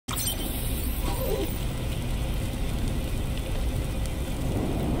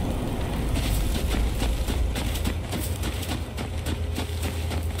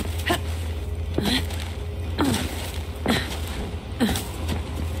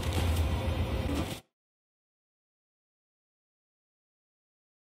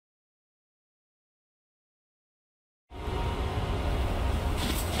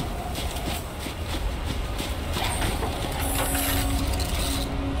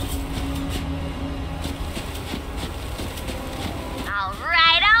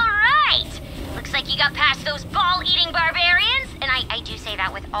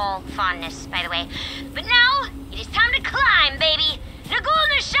out with all fondness, by the way. But now, it is time to climb, baby! Negul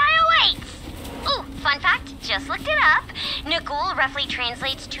Neshai awaits! Ooh, fun fact, just looked it up. Negul roughly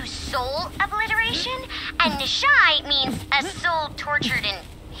translates to soul obliteration, and Neshai means a soul tortured in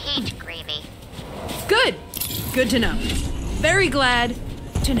hate gravy. Good. Good to know. Very glad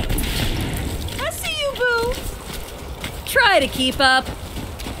to know. I see you, boo. Try to keep up.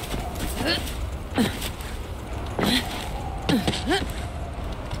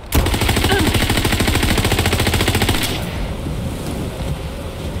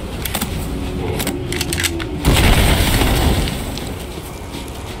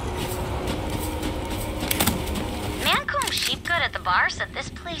 At the bar said this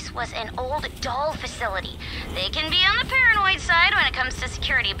place was an old Dahl facility. They can be on the paranoid side when it comes to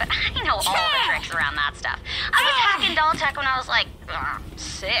security, but I know all the tricks around that stuff. I was hacking Dahl tech when I was like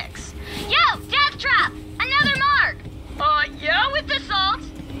 6. Yo, Deathtrap! Another mark! Yeah, with the salt.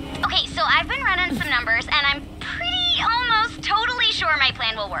 Okay, so I've been running some numbers, and I'm pretty almost totally sure my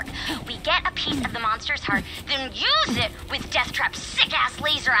plan will work. We get a piece of the monster's heart, then use it with Deathtrap's sick-ass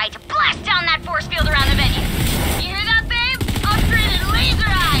laser eye to blast down that force field around the venue. You hear that, babe? Upgraded laser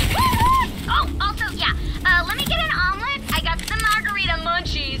eye! Oh, also, yeah, let me get an omelet. I got some margarita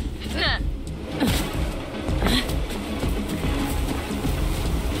munchies.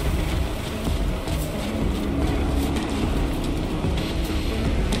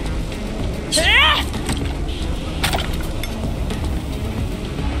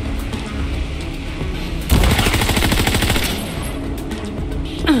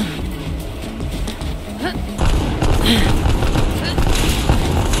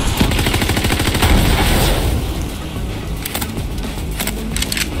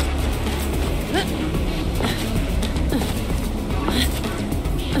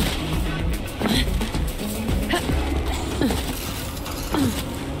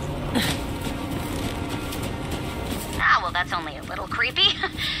 That's only a little creepy.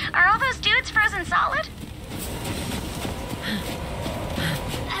 Are all those dudes frozen solid?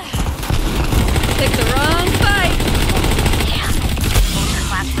 Picked the wrong fight. Damn.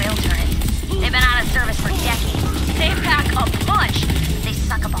 Ultra-class rail turrets. They've been out of service for decades. They pack a punch. They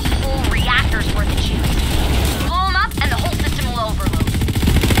suck up a whole reactor's worth of juice. Blow them up and the whole system will overload.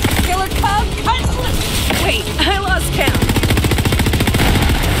 Killer Cub, cut! Wait, I lost count.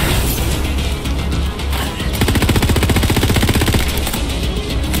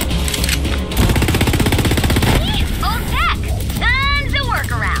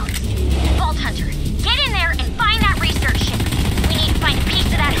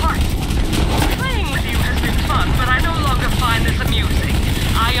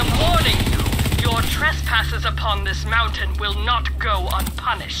 Trespasses upon this mountain will not go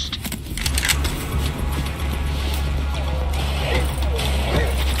unpunished.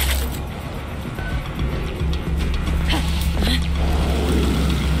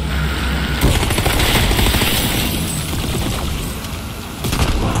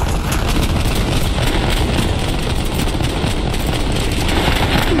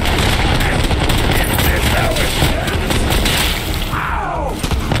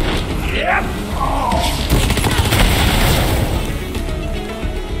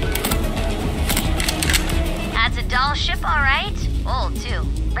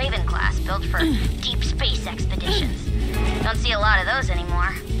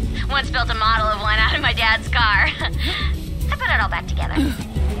 Built a model of one out of my dad's car. I put it all back together.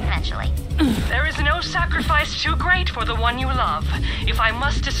 Eventually. There is no sacrifice too great for the one you love. If I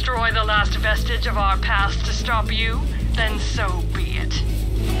must destroy the last vestige of our past to stop you, then so be it.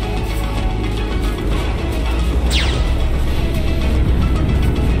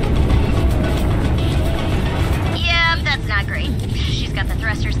 Yep, that's not great. She's got the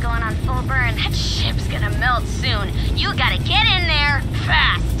thrusters going on full burn. That ship's gonna melt soon. You gotta get in there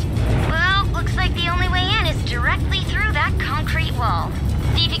fast. Well, looks like the only way in is directly through that concrete wall.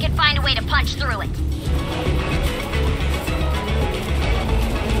 See if you can find a way to punch through it.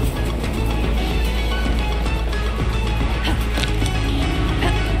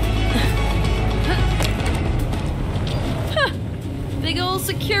 Huh. Big old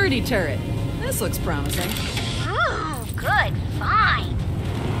security turret. This looks promising. Ooh, good find.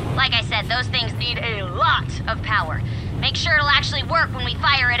 Like I said, those things need a lot of power. Make sure it'll actually work when we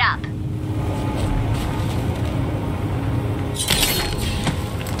fire it up.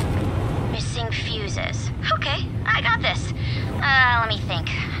 Missing fuses. Okay, I got this. Let me think.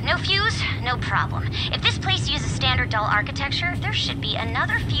 No fuse, no problem. If this place uses standard Dahl architecture, there should be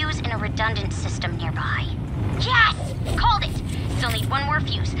another fuse in a redundant system nearby. Yes! Called it! still need one more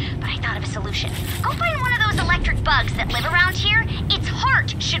fuse, but I thought of a solution. Go find one of those electric bugs that live around here. Its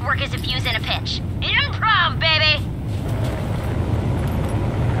heart should work as a fuse in a pinch. Improv, baby!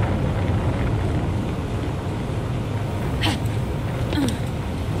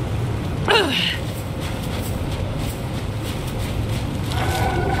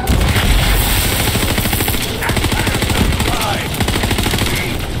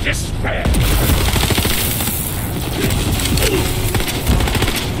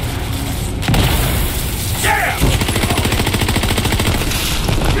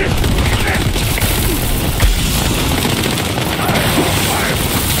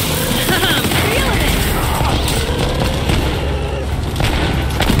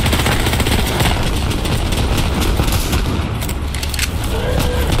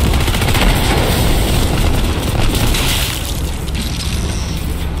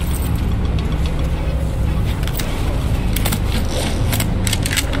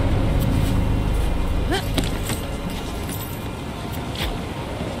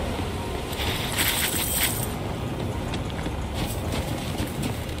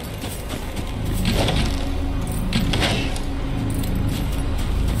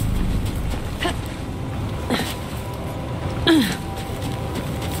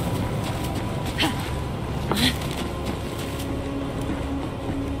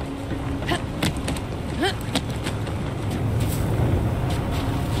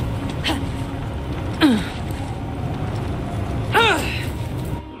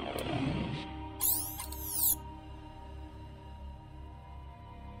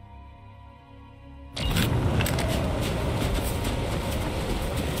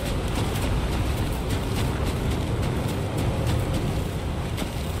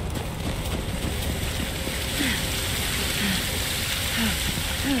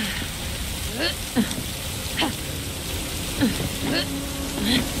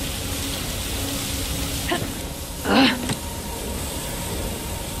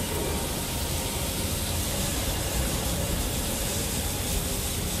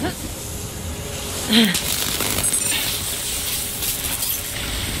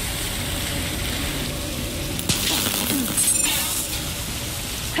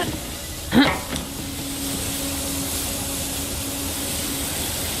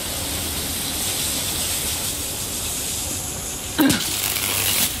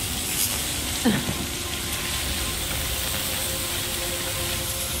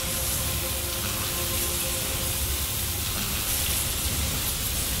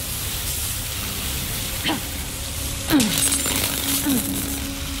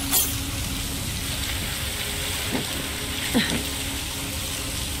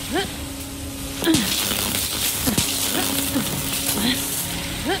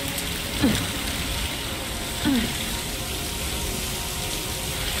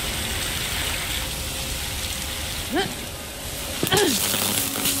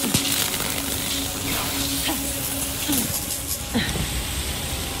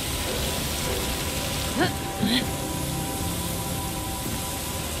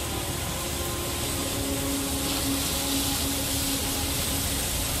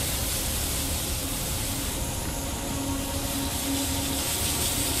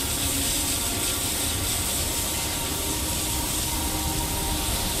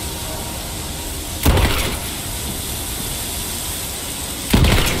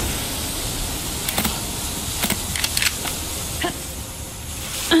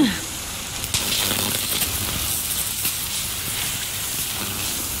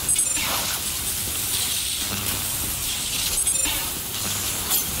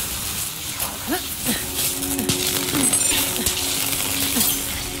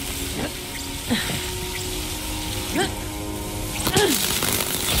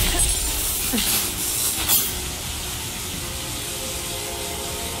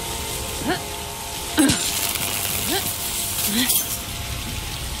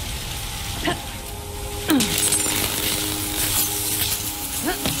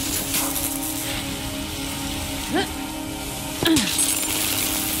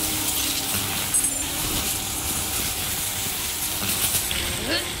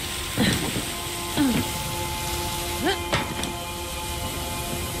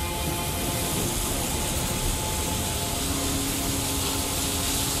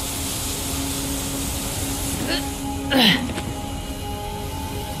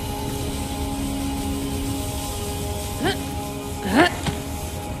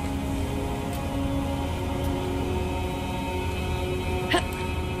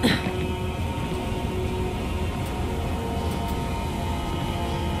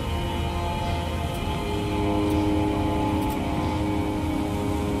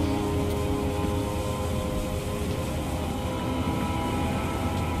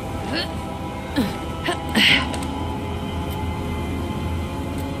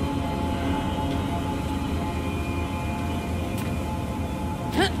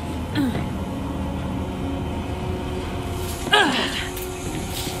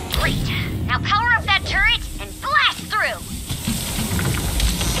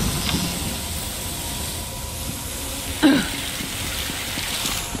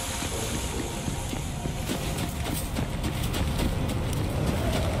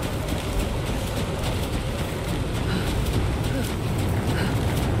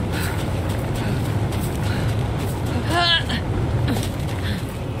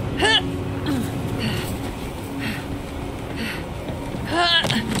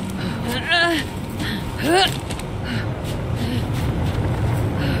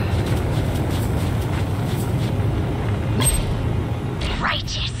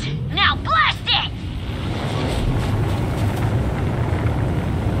 Righteous. Now blast it!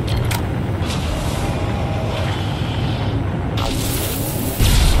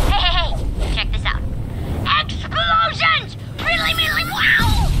 Hey, check this out. Explosions! Really,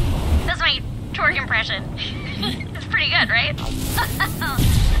 wow! That's my torque impression. It's pretty good, right?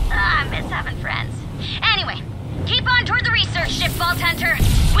 I miss having friends. Anyway, keep on toward the research ship, Vault Hunter.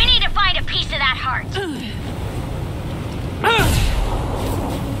 We need to find a piece of that heart.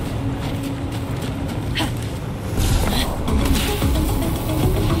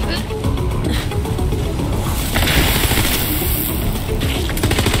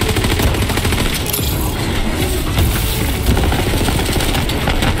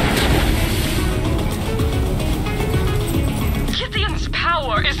 Gythian's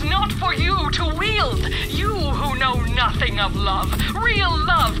power is not for you to wield. You who know nothing of love, real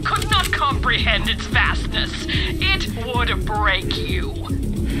love could not comprehend its vastness. It would break you.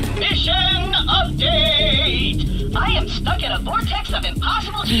 Mission update! I am stuck in a vortex of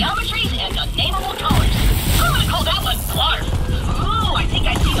impossible geometries and unnameable colors. I'm gonna call that one Blarf. Ooh, I think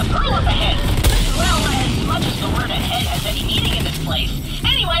I see the pearl up ahead. Well, as much as the word ahead has any meaning in this place.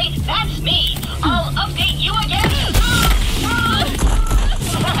 Anyway, that's me. I'll update you again.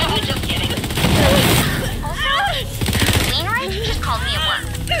 Just kidding. Also, Wainwright just called me a worm.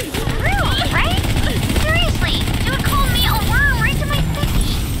 Rude, right? Seriously, you would call me a worm right to my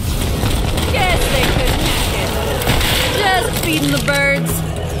face. Guess they couldn't hack it. Just feeding the birds.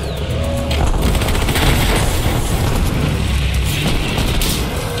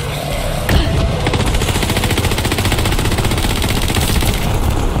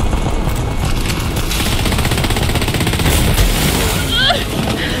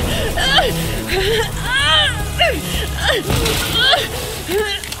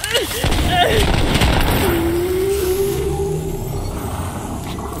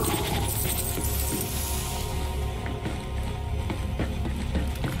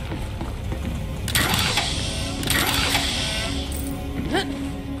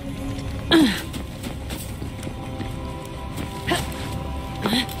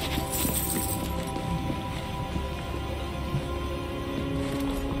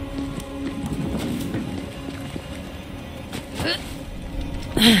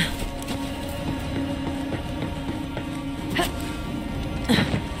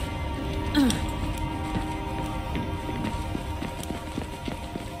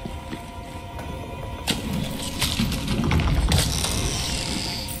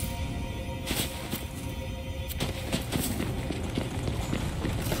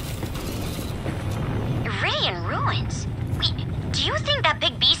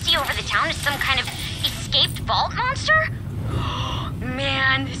 Vault monster?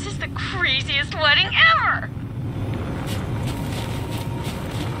 Man, this is the craziest wedding ever!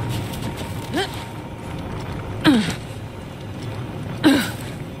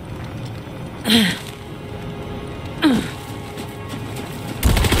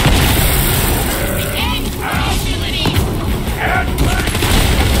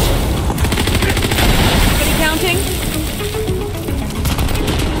 Everybody counting?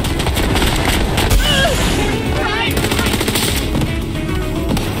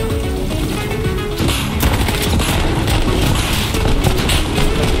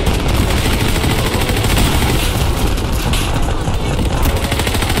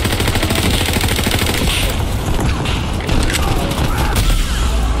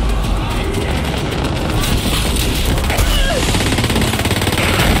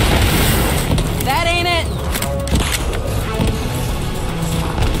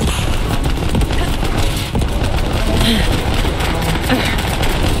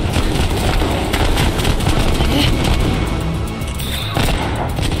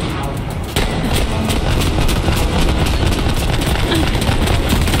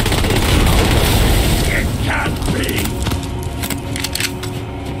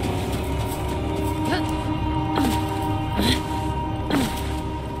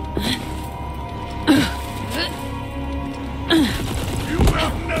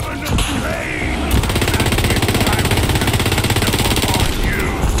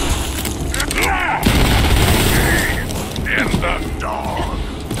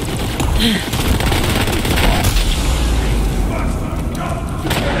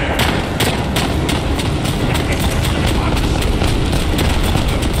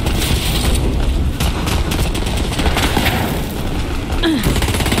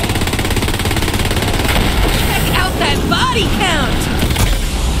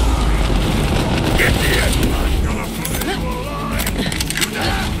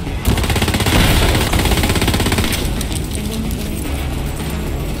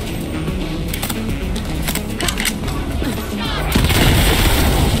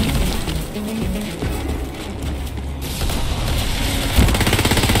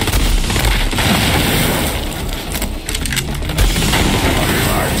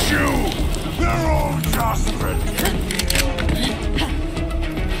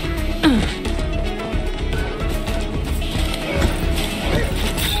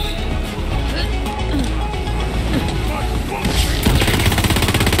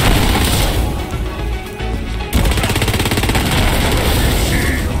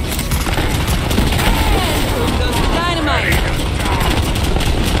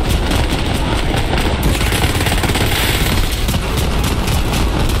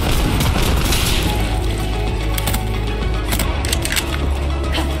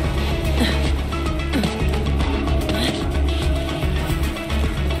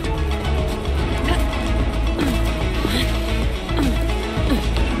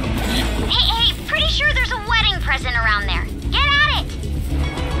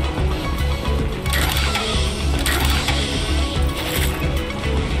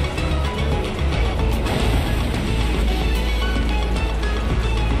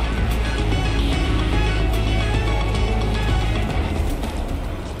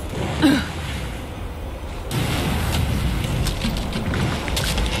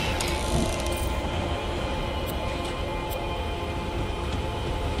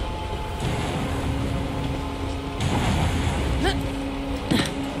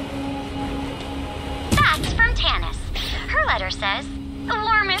 says,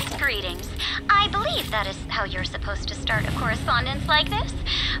 warmest greetings. I believe that is how you're supposed to start a correspondence like this.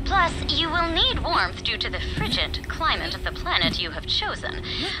 Plus, you will need warmth due to the frigid climate of the planet you have chosen,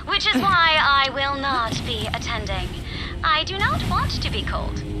 which is why I will not be attending. I do not want to be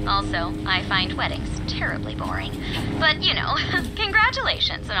cold. Also, I find weddings terribly boring. But, you know,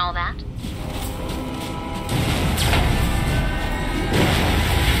 congratulations and all that.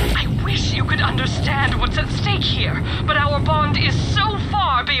 I wish you could understand what's at stake here, but our bond is so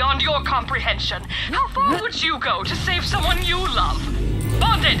far beyond your comprehension. How far would you go to save someone you love?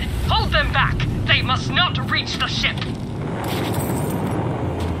 Bonded! Hold them back! They must not reach the ship!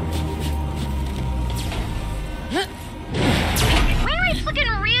 Wainwright's looking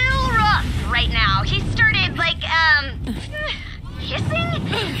real rough right now. He started, like, hissing?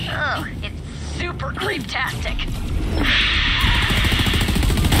 Oh, it's super creep-tastic.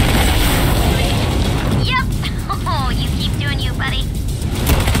 Yep. Oh, you keep doing you, buddy.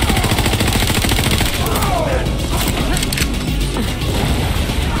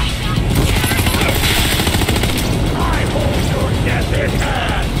 I hold your death in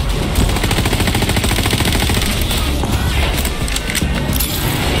hand!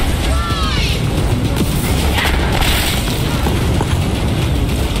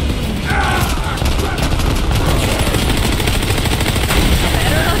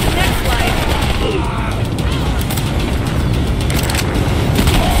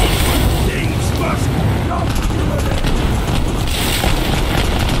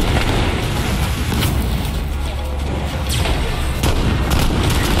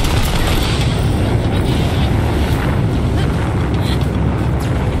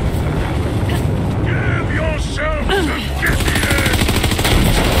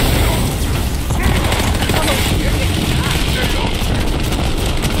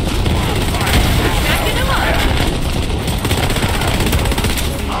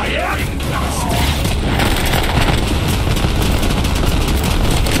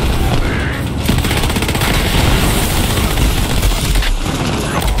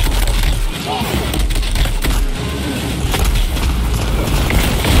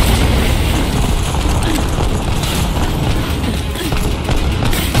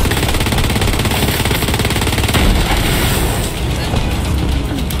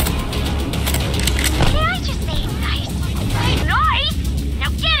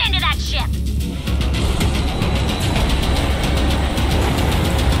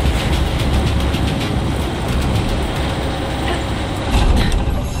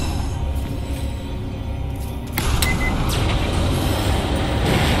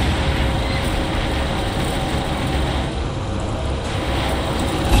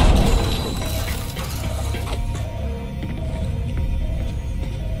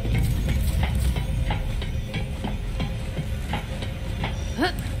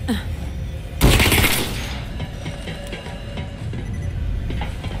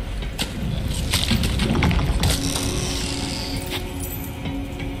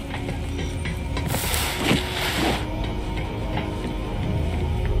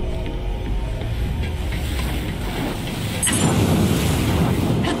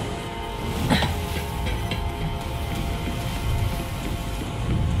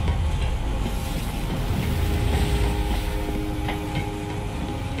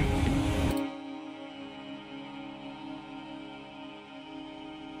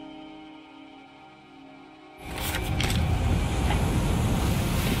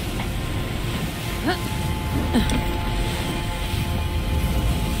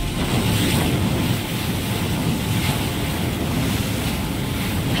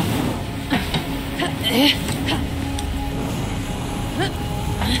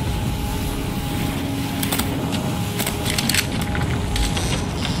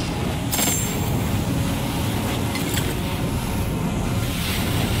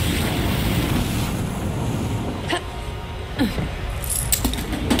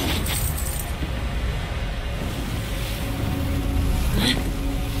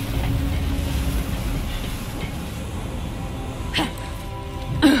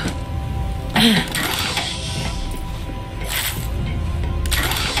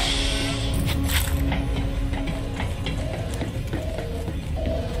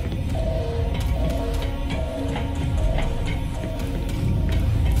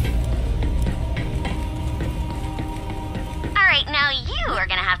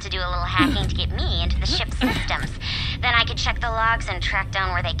 And track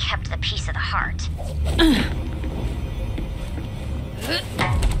down where they kept the piece of the heart.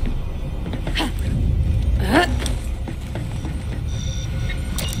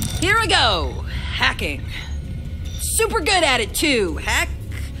 Here I go! Hacking. Super good at it, too.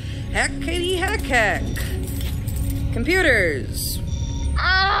 Hackety hack. Computers.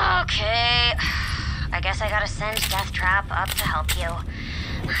 Okay. I guess I gotta send Deathtrap up to help you.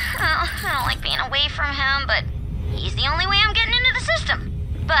 I don't like being away from him, but he's the only way I'm getting into the system.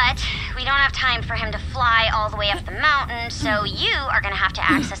 But we don't have time for him to fly all the way up the mountain, so you are gonna have to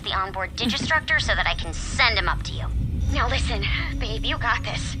access the onboard digistructor so that I can send him up to you. Now listen, babe, you got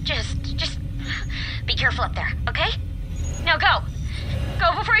this. Just be careful up there, okay? Now go.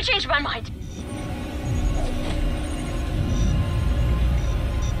 Go before I change my mind.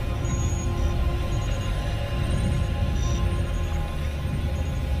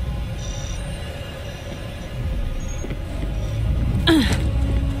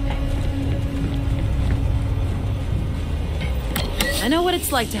 I know what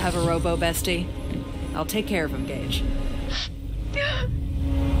it's like to have a robo-bestie. I'll take care of him, Gage.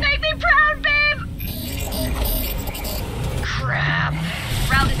 Make me proud, babe! Crap.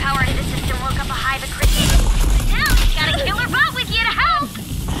 Routing power to the system woke up a hive of kriches. Now you got a killer bot with you to help!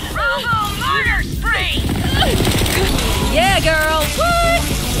 Robo-murder spree! Yeah, girl! What?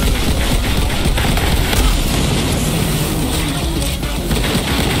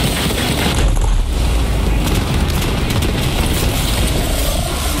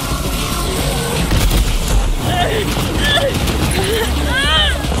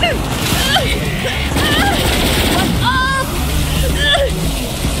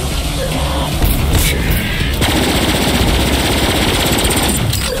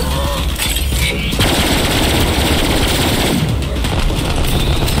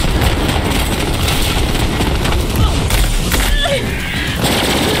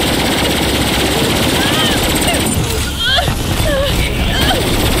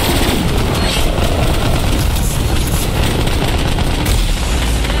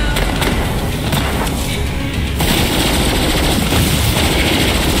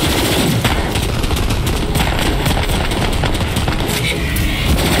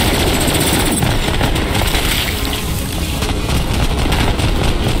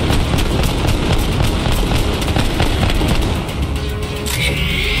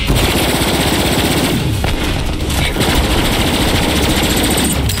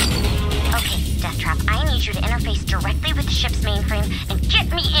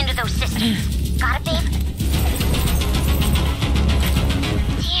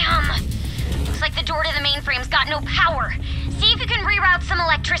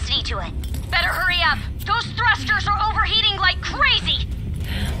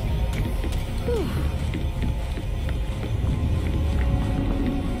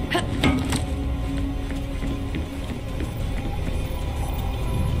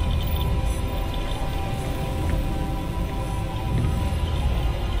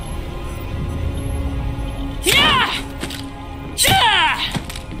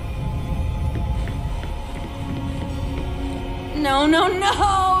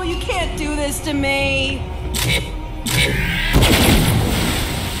 No, you can't do this to me.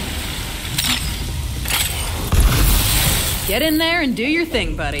 Get in there and do your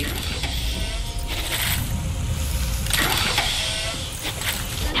thing, buddy.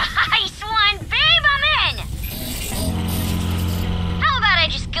 Nice one, babe, I'm in! How about I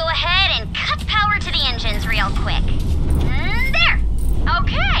just go ahead and cut power to the engines real quick? There!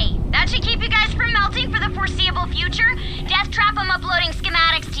 Okay, that should keep you guys from melting for the foreseeable future. Deathtrap, I'm uploading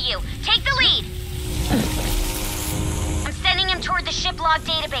schematics to you. Take the lead. I'm sending him toward the ship log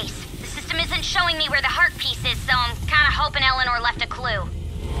database. The system isn't showing me where the heart piece is, so I'm kind of hoping Eleanor left a clue.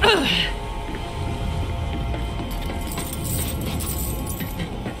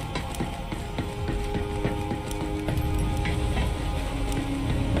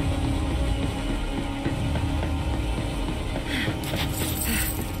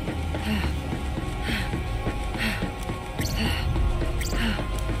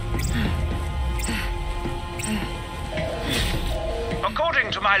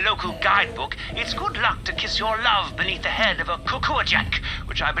 cuckoo guidebook, it's good luck to kiss your love beneath the head of a cuckoo-jack,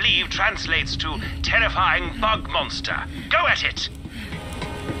 which I believe translates to terrifying bug monster. Go at it!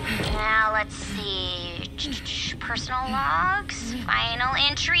 Now, let's see. Personal logs. Final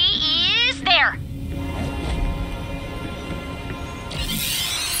entry is there.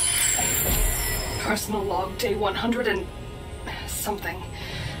 Personal log, day 100 and something.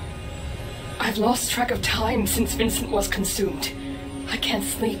 I've lost track of time since Vincent was consumed. I can't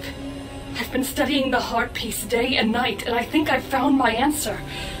sleep. I've been studying the heart piece day and night, and I think I've found my answer.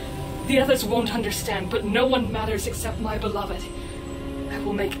 The others won't understand, but no one matters except my beloved. I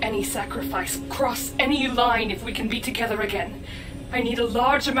will make any sacrifice, cross any line if we can be together again. I need a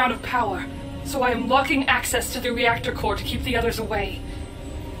large amount of power, so I am locking access to the reactor core to keep the others away.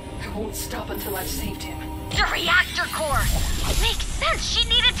 I won't stop until I've saved him. The reactor core! Makes sense. She'd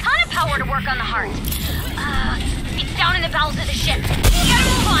need a ton of power to work on the heart. It's down in the bowels of the ship. You gotta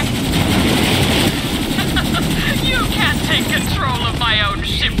move on! You can't take control of my own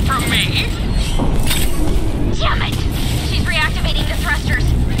ship from me! Damn it! She's reactivating the thrusters.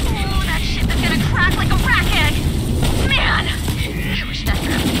 Oh, that ship is gonna crack like a rack egg! Man! I wish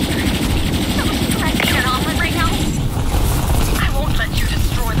Deathtrap was here. So stressing an omelet right now. I won't let you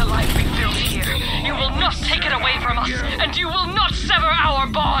destroy the life we built here. You will not take it away from us, and you will not sever our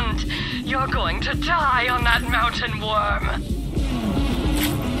bond. You're going to die on that mountain worm.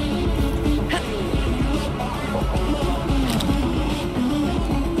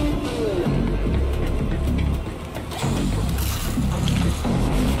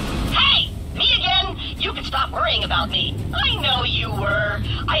 You can stop worrying about me. I know you were.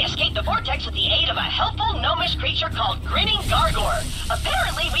 I escaped the vortex with the aid of a helpful gnomish creature called Grinning Gargor.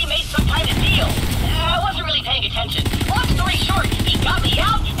 Apparently we made some kind of deal. I wasn't really paying attention. Long story short, he got me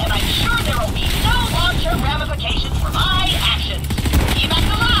out, and I'm sure there will be no long-term ramifications for my actions. See you back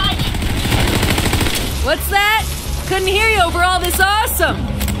to lodge! What's that? Couldn't hear you over all this awesome!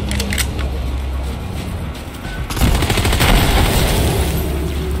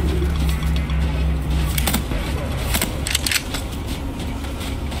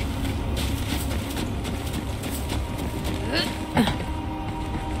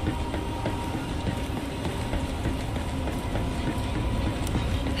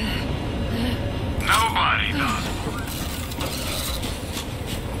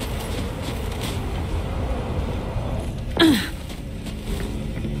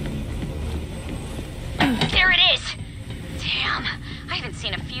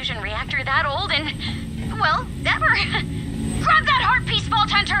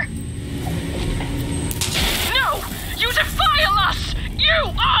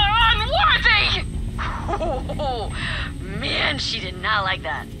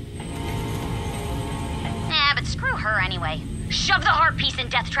 Shove the heart piece in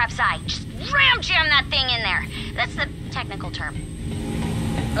Deathtrap's eye. Just ram jam that thing in there. That's the technical term.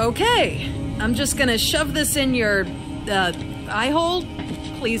 Okay. I'm just gonna shove this in your, eye hole.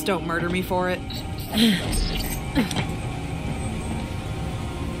 Please don't murder me for it.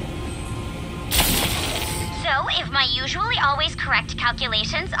 So, if my usually always correct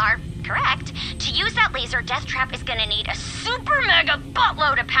calculations are correct, to use that laser, Deathtrap is gonna need a super mega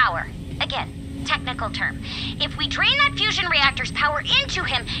buttload of power. Again, technical term. If we drain that fusion reactor's power into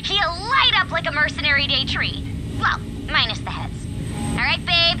him, he'll light up like a mercenary day tree. Well, minus the heads. All right,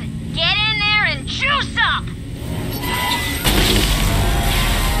 babe, get in there and juice up!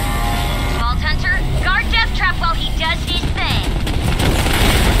 Vault Hunter, guard Deathtrap while he does his thing.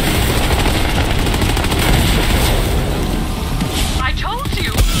 I told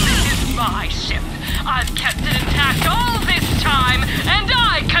you, this is my ship. I've kept it intact all this time, and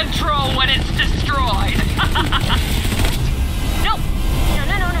I control when it's destroyed. No.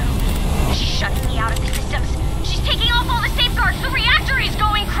 She's shutting me out of the systems. She's taking off all the safeguards. The reactor is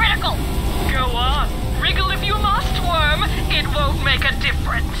going critical. Go on. Wriggle if you must, worm. It won't make a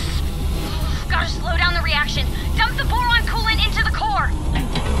difference. Gotta slow down the reaction. Dump the boron coolant into the core.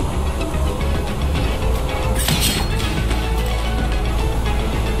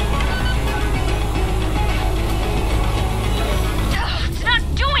 It's not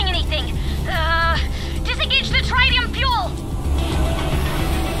doing anything. Disengage the tritium fuel.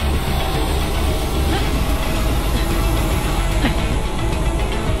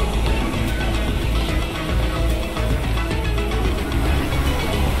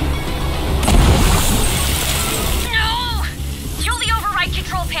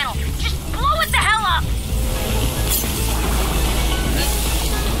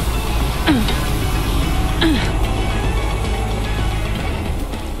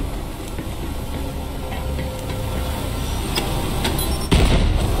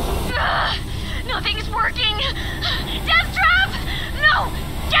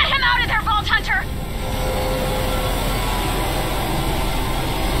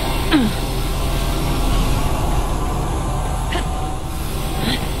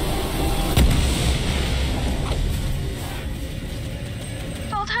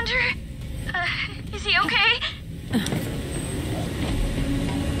 Hunter? Is he okay?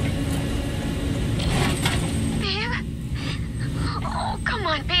 Babe? Oh, come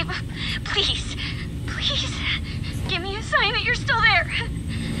on, babe. Please. Please. Give me a sign that you're still there.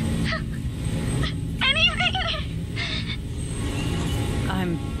 Anything.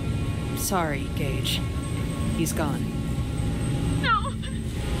 I'm sorry, Gage. He's gone. No.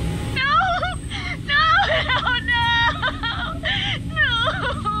 No! No! No! No!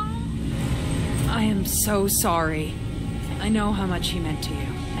 I am so sorry. I know how much he meant to you.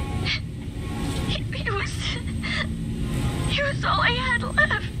 He was all I had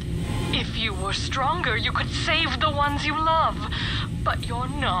left. If you were stronger, you could save the ones you love. But you're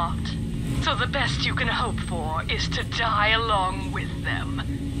not. So the best you can hope for is to die along with them.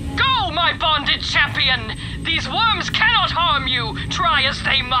 Go, my bonded champion! These worms cannot harm you, try as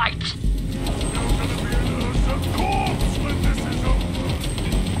they might!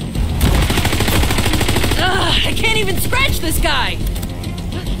 Ugh, I can't even scratch this guy!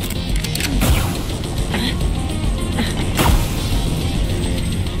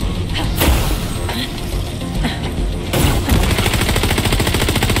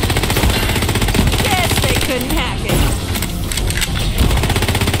 Guess they couldn't hack it.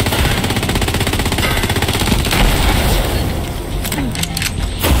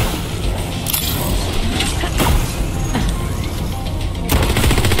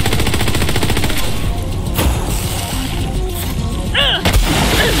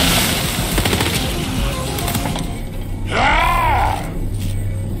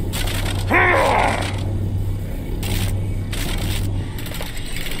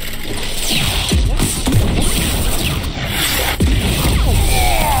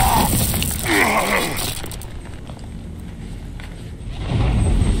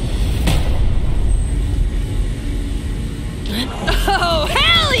 Oh,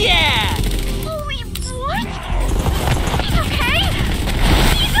 hell yeah! Holy what? He's okay?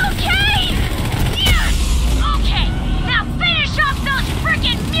 He's okay! Yes! Okay, now finish off those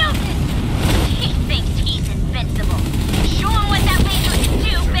frickin' mutants! He thinks he's invincible. Show him what that laser can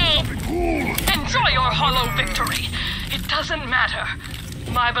do, babe! Enjoy your hollow victory. It doesn't matter.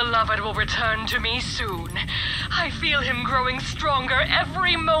 My beloved will return to me soon. I feel him growing stronger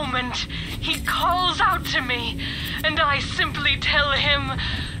every moment. He calls out to me, and I simply tell him,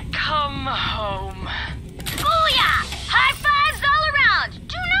 come home. Booyah! High fives all around!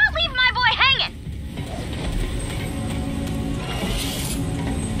 Do not leave my boy hanging!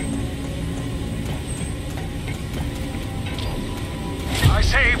 I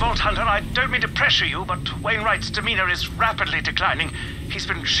say, Vault Hunter, I don't mean to pressure you, but Wainwright's demeanor is rapidly declining. He's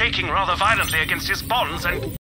been shaking rather violently against his bonds and...